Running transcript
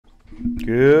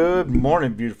Good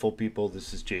morning, beautiful people.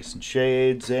 This is Jason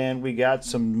Shades, and we got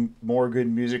some more good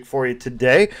music for you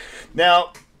today.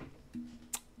 Now,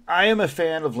 I am a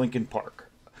fan of Linkin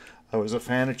Park. I was a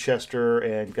fan of Chester,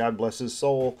 and God bless his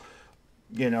soul,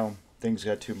 things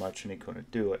got too much and he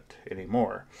couldn't do it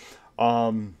anymore.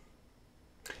 But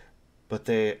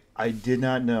I did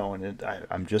not know, and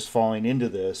I'm just falling into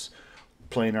this,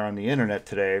 playing around the internet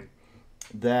today,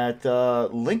 that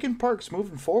Linkin Park's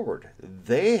moving forward.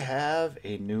 They have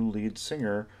a new lead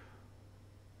singer,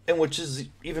 and which is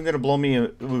even going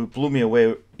to blew me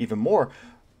away even more.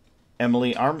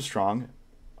 Emily Armstrong,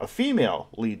 a female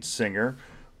lead singer.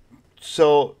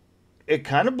 So it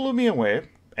kind of blew me away,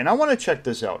 and I want to check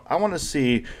this out. I want to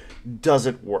see, does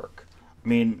it work? I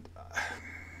mean,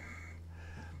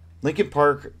 Linkin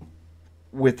Park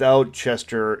without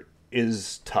Chester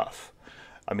is tough.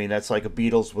 I mean, that's like a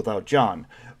Beatles without John.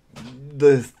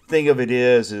 The thing of it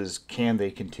is can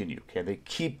they continue? Can they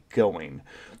keep going?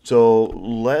 So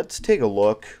let's take a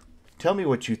look. Tell me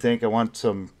what you think. I want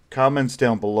some comments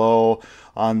down below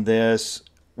on this.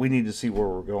 We need to see where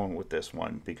we're going with this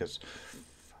one because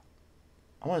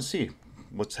I want to see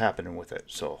what's happening with it.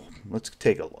 So let's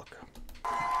take a look.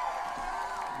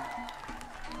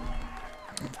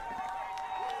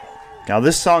 Now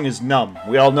this song is Numb.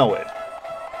 We all know it.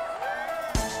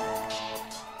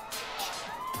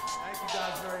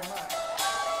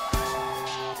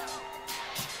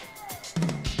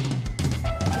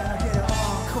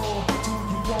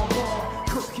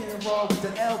 With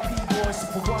an LP voice, so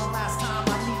for one last time,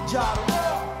 I need y'all to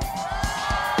roll.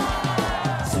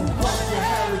 So what the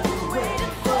hell are you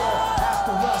waiting for?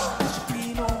 After us, there should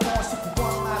be no more. So for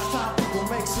one last time, people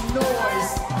make some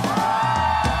noise.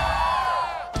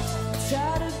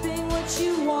 Tired of being what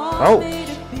you want me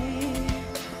to be.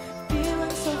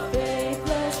 Feeling so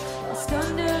faithless, lost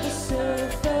under the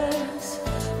surface.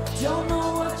 Don't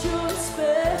know what you're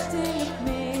expecting of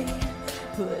me.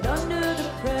 Put under the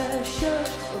pressure.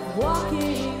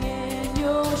 Walking in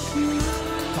your shoes.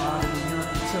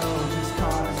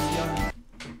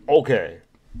 Okay,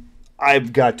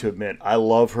 I've got to admit, I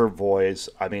love her voice.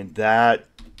 I mean,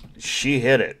 she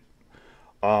hit it.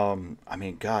 I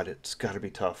mean, God, it's got to be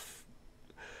tough,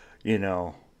 being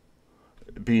the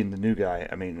new guy.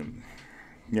 I mean,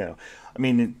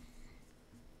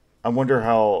 I wonder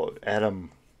how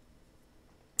Adam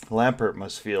Lampert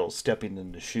must feel stepping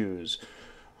in the shoes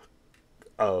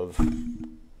of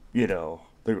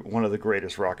one of the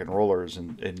greatest rock and rollers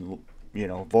and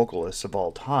vocalists of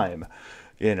all time,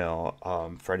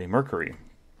 Freddie Mercury.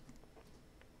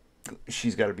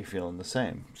 She's got to be feeling the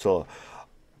same. So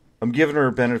I'm giving her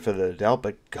a benefit of the doubt,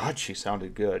 but God, she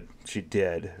sounded good. She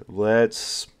did.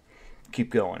 Let's keep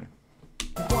going.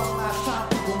 One last time,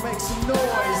 people make some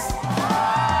noise.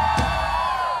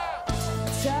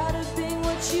 Tired of being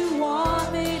what you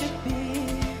want me to be.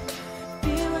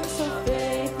 Feeling so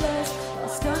faithless,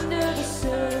 lost under the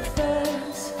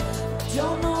surface.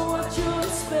 Don't know what you're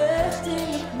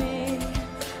expecting of me.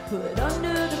 Put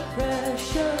under the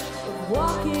pressure of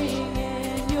walking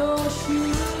in your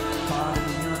shoes. Caught in the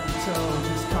undertow,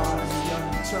 just caught in the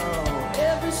undertow.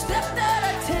 Every step that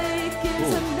I take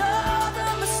is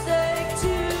another mistake to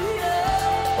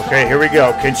you. Okay, here we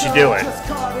go. Can she do it? Just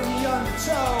caught in the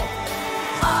undertow.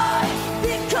 I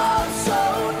become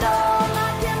so numb,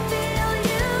 I can feel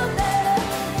you there.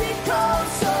 Become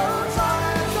so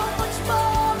tired, so much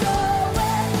more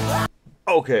away.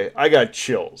 Okay, I got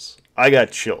chills.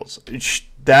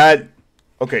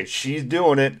 Okay, she's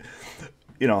doing it.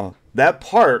 That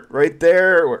part right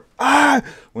there where,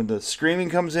 when the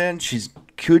screaming comes in,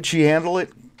 could she handle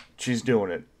it? She's doing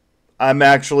it. I'm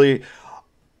very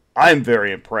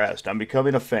impressed. I'm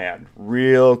becoming a fan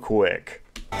real quick.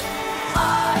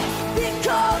 I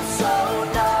become so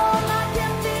numb, I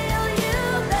can feel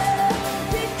you there.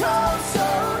 Become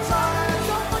so tired,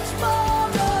 so much more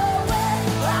away.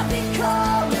 I'm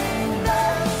becoming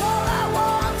there. All I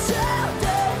want to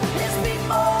do is be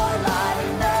more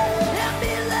like that and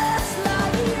be less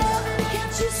like you.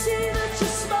 Can't you see that you're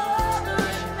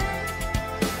smothering me?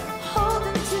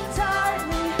 Holding too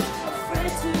tightly,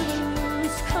 afraid to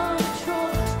lose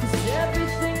control. 'Cause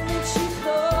everything that you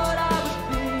thought I would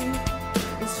be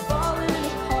is falling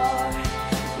apart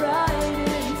right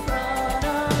in front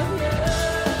of you.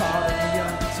 Caught in the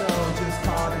undertow, just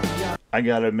caught in the I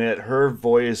gotta admit, her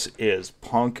voice is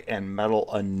punk and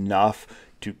metal enough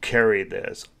to carry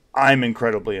this. I'm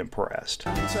incredibly impressed.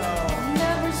 undertow.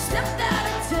 Every step that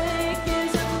I take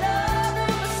is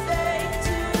another mistake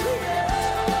to you.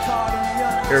 Caught in the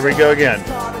undertow, Here we go again.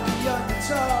 caught in the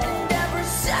undertow. And every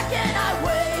second I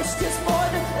waste is more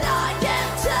than I can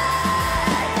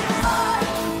take.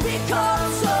 I become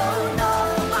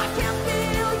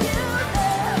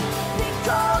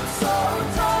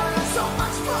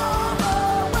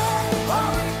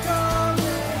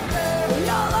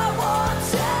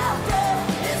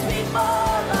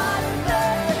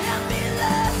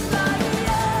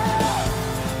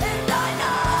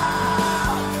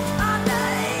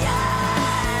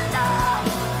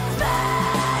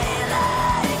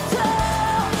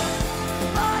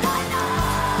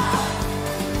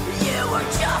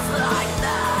just like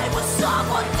me, was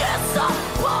someone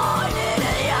disappointed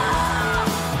in you.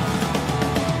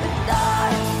 And I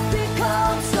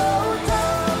become so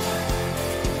dumb.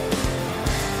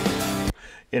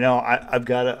 You know, I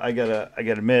gotta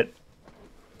admit,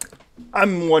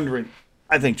 I'm wondering.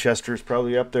 I think Chester's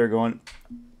probably up there going,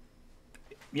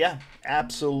 yeah,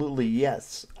 absolutely,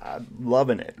 yes, I'm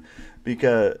loving it,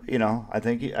 because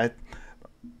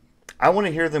I want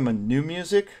to hear them in new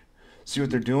music, see what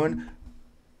they're doing,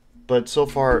 but so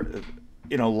far,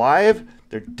 live,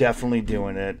 they're definitely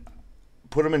doing it.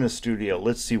 Put them in a studio.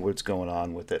 Let's see what's going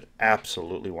on with it.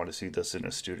 Absolutely want to see this in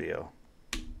a studio.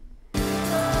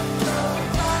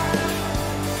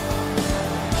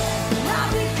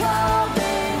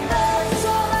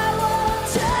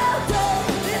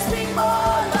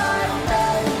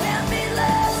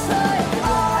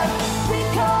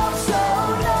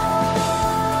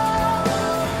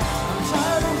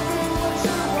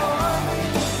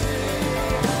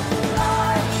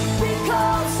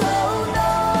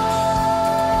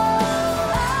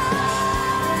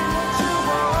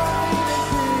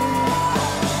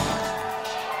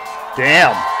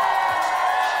 Damn.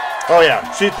 Oh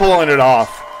yeah, she's pulling it off.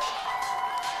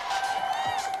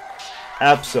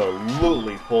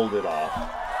 Absolutely pulled it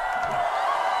off.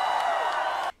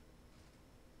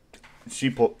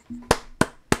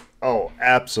 Oh,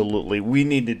 absolutely. We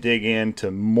need to dig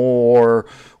into more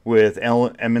with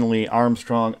Emily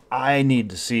Armstrong. I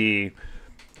need to see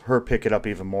her pick it up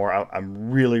even more. I'm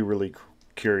really, really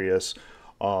curious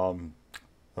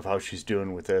of how she's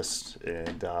doing with this,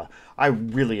 and I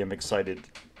really am excited.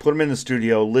 Put them in the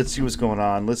studio. Let's see what's going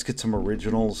on. Let's get some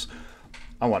originals.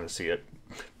 I want to see it.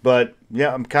 But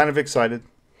yeah, I'm kind of excited.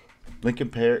 Linkin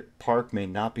Park may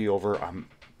not be over. I'm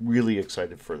really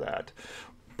excited for that.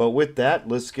 But with that,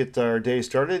 let's get our day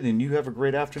started, and you have a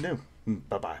great afternoon.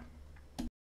 Bye-bye.